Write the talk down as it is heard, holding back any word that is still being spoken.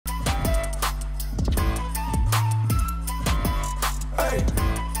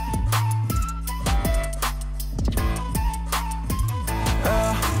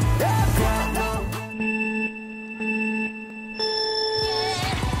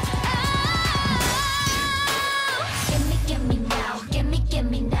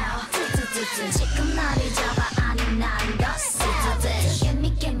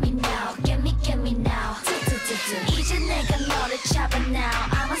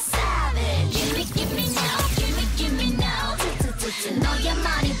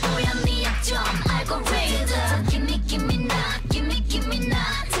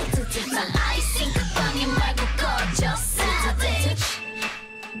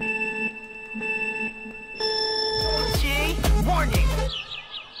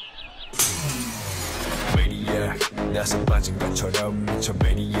나서 빠진 것처럼 미쳐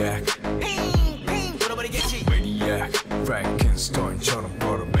maniac maniac Frankenstein처럼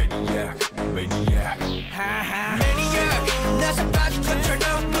걸어 maniac maniac maniac 나서 빠진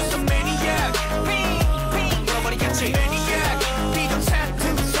것처럼 무슨 maniac 돌아버리겠지 maniac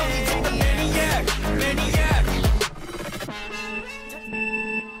비동사틈 속에 든 maniac maniac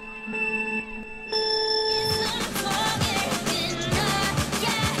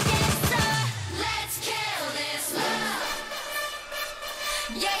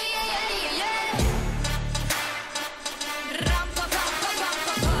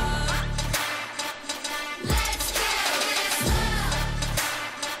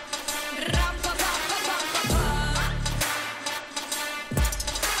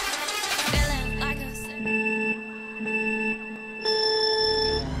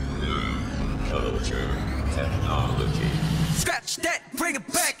Scratch that, bring it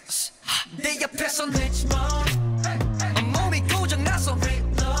back. 내 옆에서 내지 마. 몸이 고장나서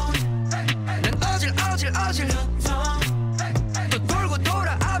난 어질 또 돌고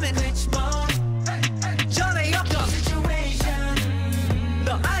돌아오면 되지 마. 전에 없던 situation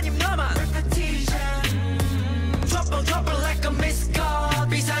너 아님 너만 repetition trouble like a missed call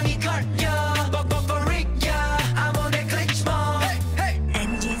비상이 걸려 버리야 I'm on that glitch mode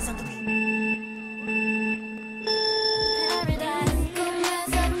엔진 성급히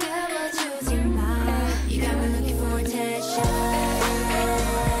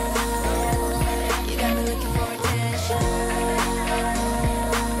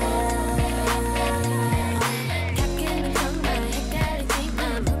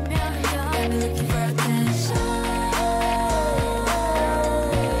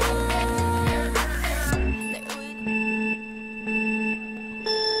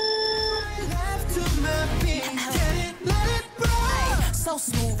So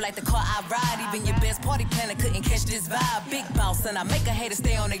smooth like the car I ride. Even your best party planner couldn't catch this vibe. Big boss and I make a hater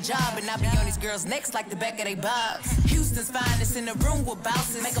stay on their job. And I be on these girls' necks like the back of their bobs. Houston's finest in the room with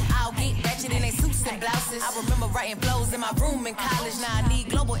bouncers. Make them all get ratchet in their suits and blouses. I remember writing flows in my room in college. Now I need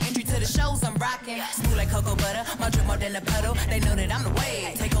global entry to the shows I'm rocking. Smooth like cocoa butter, my drip more than a puddle. They know that I'm the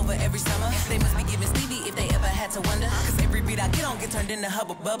wave. Take over every summer. They must be giving Stevie if they ever had to wonder. Cause every beat I get on get turned into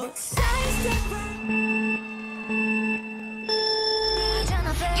Hubba Bubba.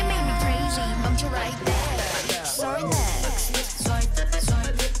 You made me crazy, 멈춰 right there. Sorry next.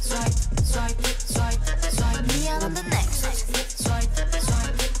 Swipe. Me on the next. Swipe.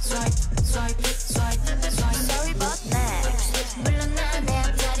 Sorry but next. 물론 난 내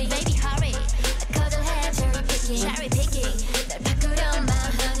앞자리. Baby hurry. 거절해 cherry picking. 날 바꾸려 마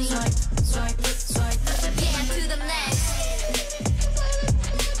honey. Swipe. Yeah to the next.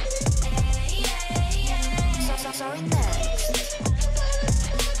 Sorry next.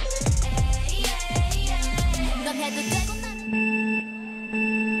 넌 해도 되고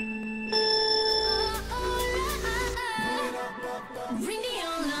Ring the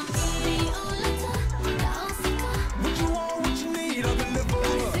alarm, What you want, what you need, I'll deliver.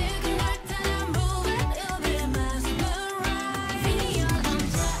 feel the right time, move it, it'll be mesmerized. Ring the alarm,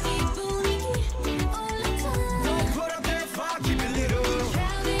 이 분위기 올라타. Don't put up that fire, keep it little.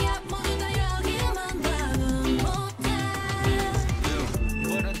 Crowd up, 모두 다 여기만 봐도 못해.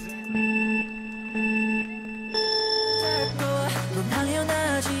 What I say? 넌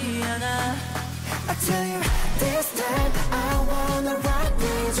당연하지 않아. I tell you this time I wanna rock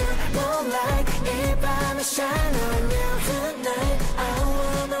with you more like 이 밤에 shine on you tonight I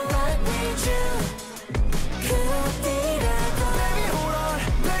wanna rock with you 그 어디라도 Baby hold on,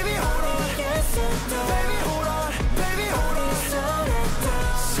 baby hold on. 어디에서도 Baby hold on, baby hold on. 어디서라도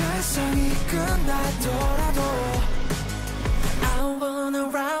세상이 끝나더라도 I wanna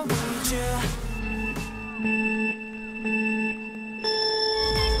rock with you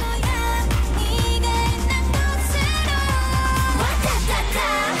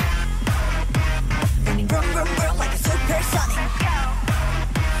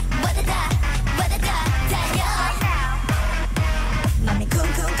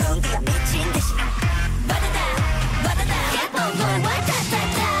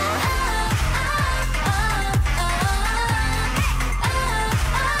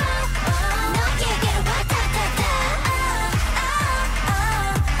No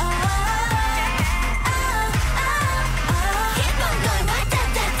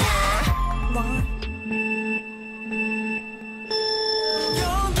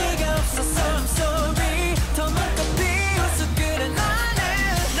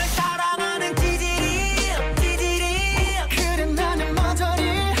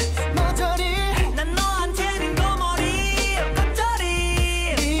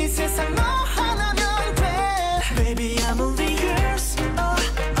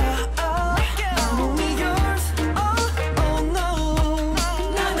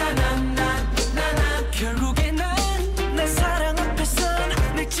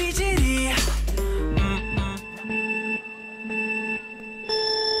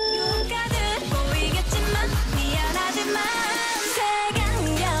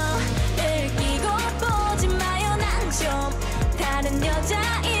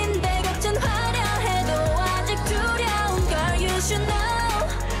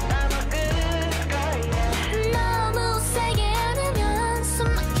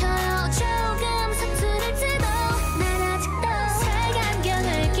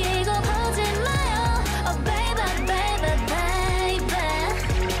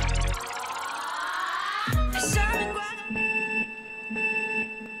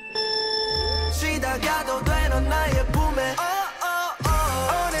다가가도 돼 넌 나의 품에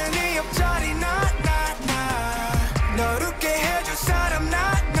오늘 네 옆자리 나 널 웃게 해줄 사람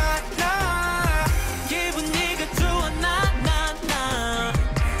나 기분 네가 좋아 나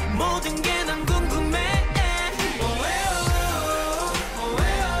모든 게 난 궁금해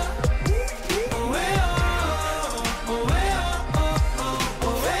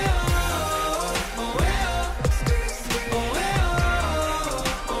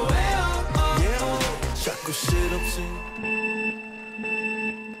자꾸 실없이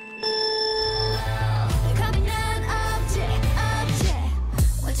겁이 난 없지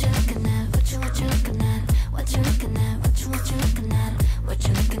What you looking at What you looking at What you looking at What you looking at What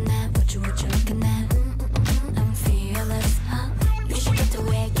you looking at What you looking at I'm fearless You should get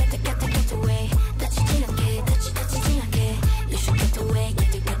away get away 다치지 않게 다치지 않게 You should get away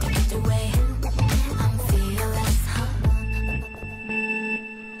get away I'm fearless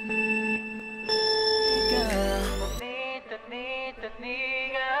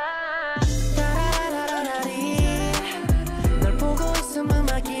널 보고 있음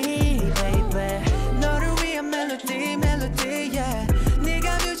음악이 baby 너를 위한 멜로디 yeah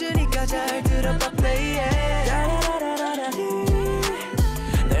네가 뮤즈니까 잘 들어봐 play it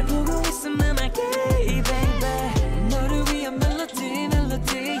널 보고 있음 음악이 baby 너를 위한 멜로디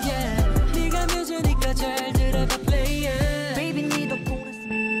yeah 네가 뮤즈니까 잘 들어봐 play it baby 네 덕분에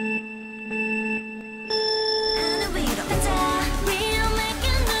하늘 위로 가자 We're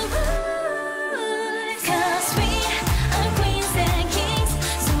making the rules Cause we are queens and kings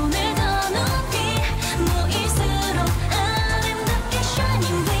손을 더 높이 모일수록 아름답게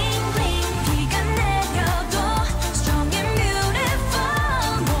shining bling bling 비가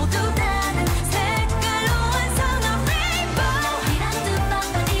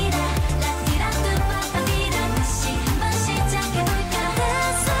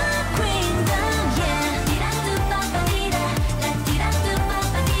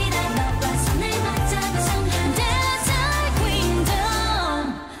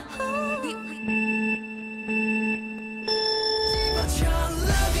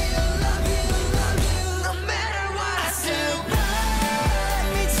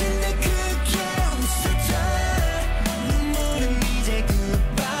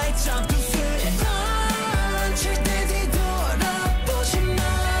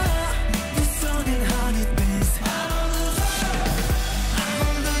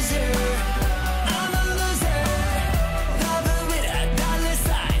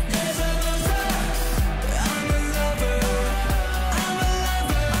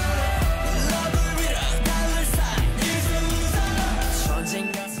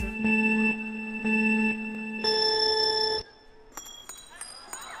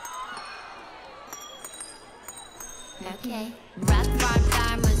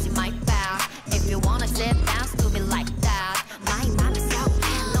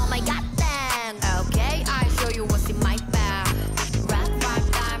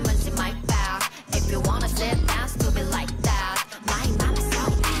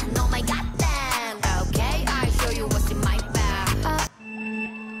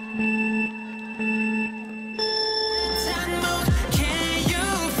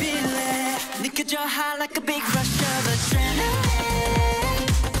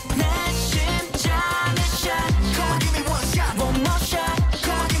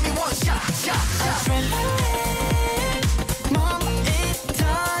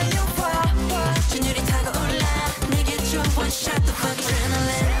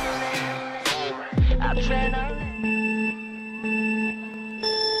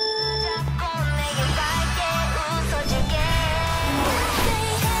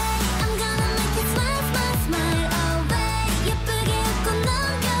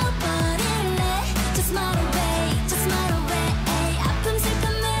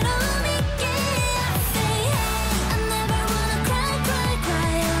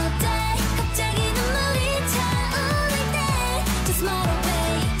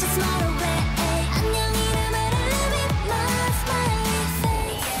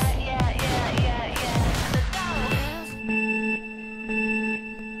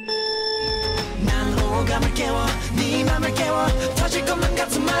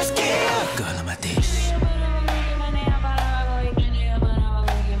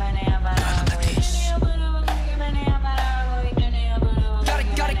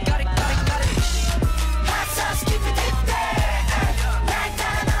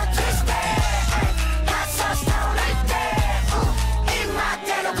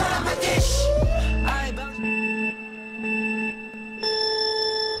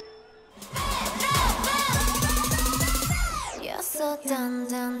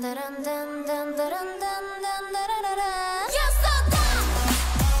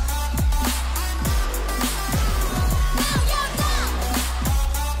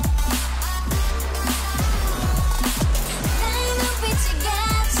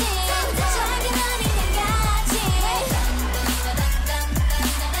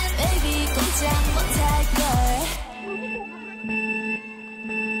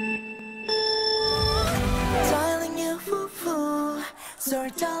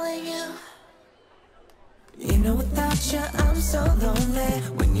Sorry, darling, you know without you I'm so lonely.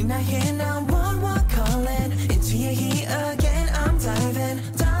 When you're not here now, one calling. Into your heat again, I'm diving.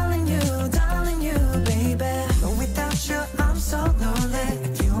 Darling, you, baby. But without you I'm so lonely.